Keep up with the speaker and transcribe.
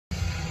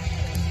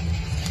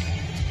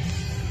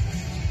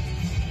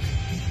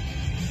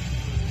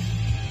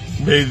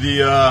Made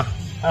the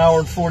hour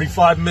and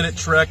 45-minute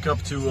trek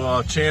up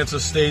to Chance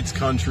Estates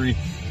country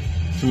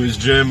to his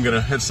gym.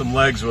 Gonna hit some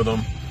legs with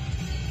him.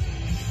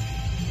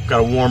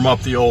 Gotta warm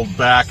up the old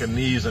back and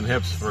knees and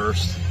hips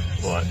first.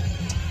 But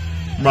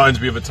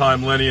reminds me of a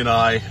time Lenny and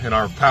I, in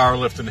our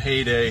powerlifting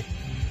heyday,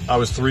 I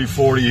was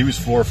 340, he was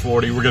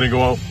 440. We're gonna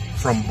go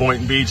from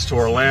Boynton Beach to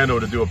Orlando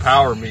to do a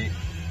power meet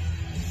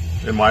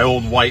in my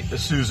old white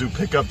Isuzu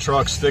pickup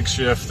truck stick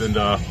shift, and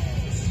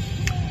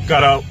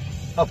got out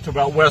up to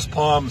about West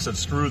Palm and said,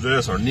 screw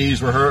this. Our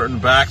knees were hurting,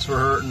 backs were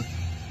hurting.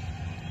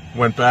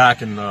 Went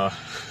back and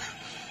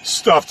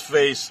stuffed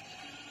face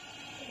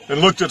and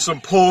looked at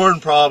some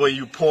porn, probably,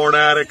 you porn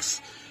addicts.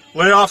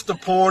 Lay off the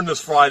porn this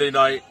Friday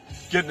night.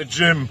 Get in the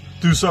gym,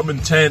 do something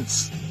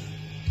intense.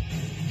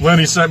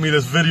 Lenny sent me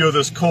this video of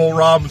this Cole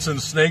Robinson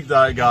snake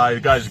dive guy. The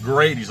guy's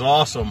great, he's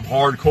awesome,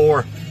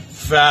 hardcore,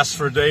 fast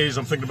for days.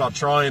 I'm thinking about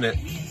trying it.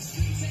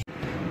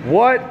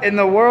 What in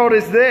the world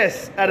is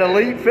this at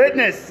Elite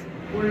Fitness?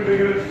 What do you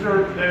think of this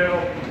shirt, Dale?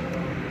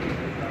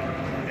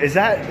 Is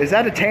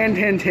that a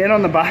tan 10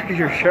 on the back of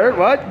your shirt?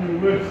 What?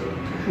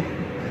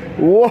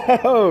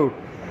 Whoa!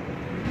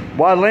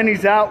 While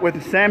Lenny's out with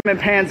the Salmon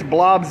Pants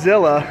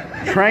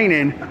Blobzilla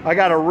training, I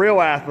got a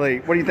real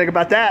athlete. What do you think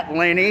about that,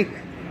 Lenny?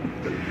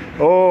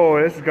 Oh,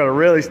 this is gonna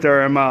really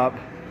stir him up.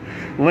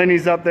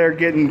 Lenny's up there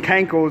getting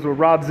cankles with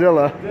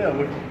Robzilla. Yeah,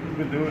 what you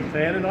been doing,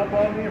 tanning up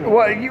on me?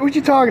 What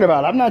you talking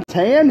about? I'm not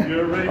tan.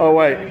 Oh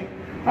wait, Lenny?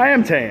 I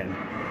am tan.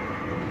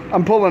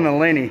 I'm pulling a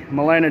Lenny,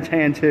 Milana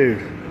Tan 2.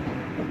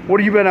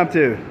 What have you been up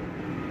to?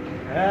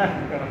 Got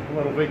a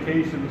little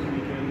vacation this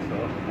weekend,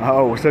 so.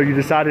 Oh, so you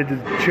decided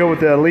to chill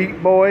with the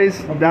elite boys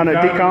down at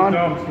Decon?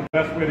 It's the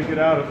best way to get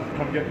out is to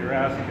come get your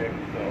ass kicked,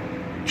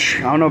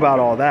 so. I don't know about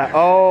all that.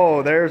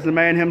 Oh, there's the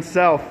man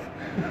himself.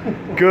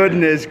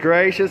 Goodness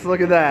gracious,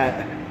 look at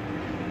that.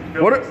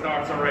 What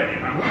starts already,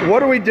 huh?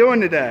 What are we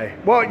doing today?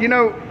 Well, you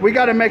know, we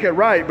got to make it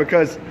right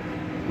because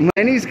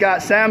Lenny's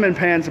got Salmon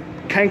Pants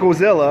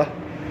Canklezilla,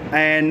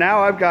 and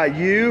now I've got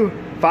you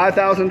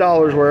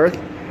 $5,000 worth,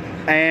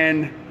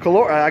 and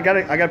Collura, I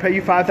gotta pay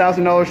you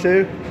 $5,000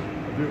 too.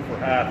 Do it for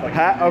half.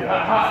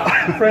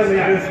 Like Friendly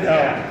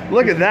discount.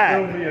 Look at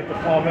that. At the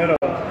Palmetto.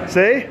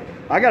 See,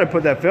 I got to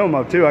put that film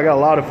up too. I got a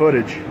lot of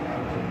footage,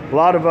 a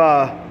lot of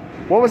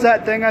what was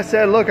that thing I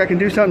said? Look, I can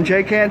do something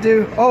Jay can't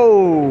do.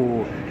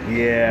 Oh,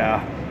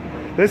 yeah.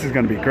 This is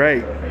gonna be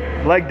great.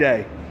 Leg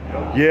day.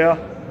 Yeah,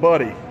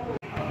 buddy.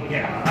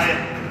 Yeah,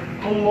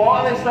 a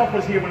lot of this stuff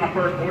was here when I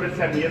first bought it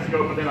 7 years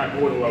ago, but then I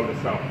bought a load of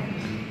stuff.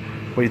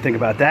 What do you think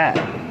about that,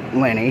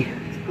 Lenny?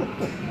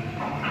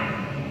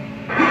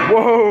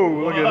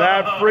 Whoa, look at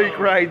that freak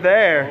right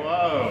there.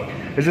 Whoa.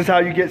 Is this how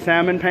you get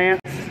salmon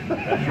pants?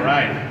 That's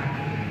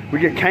right. We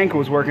get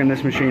cankles working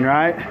this machine,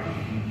 right?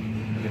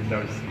 Get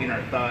those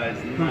inner thighs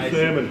Two nice.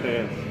 salmon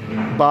pants.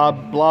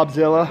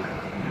 Blobzilla.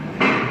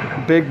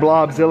 Big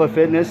Blobzilla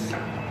Fitness.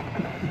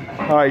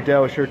 All right,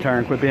 Dale, it's your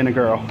turn. Quit being a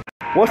girl.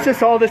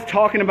 What's all this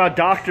talking about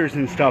doctors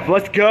and stuff?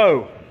 Let's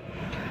go.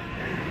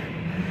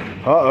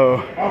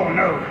 Uh-oh. Oh,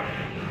 no.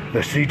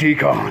 The CT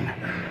con.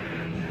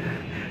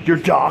 Your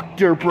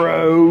doctor,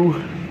 bro.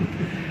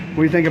 What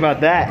do you think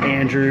about that,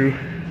 Andrew?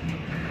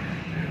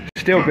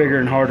 Still bigger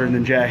and harder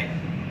than Jay.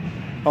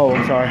 Oh,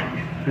 I'm sorry.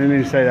 I didn't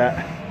mean to say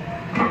that.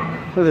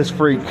 Look at this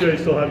freak. Jay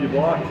still have you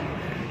blocked?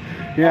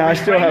 Yeah, I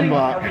still have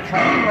blocked. Are we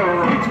training or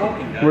are we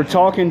talking? We're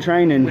talking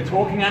training. We're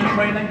talking and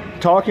training?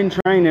 Talking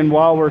training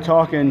while we're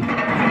talking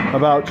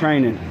about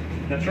training.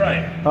 That's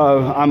right.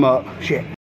 Oh, I'm up. Shit.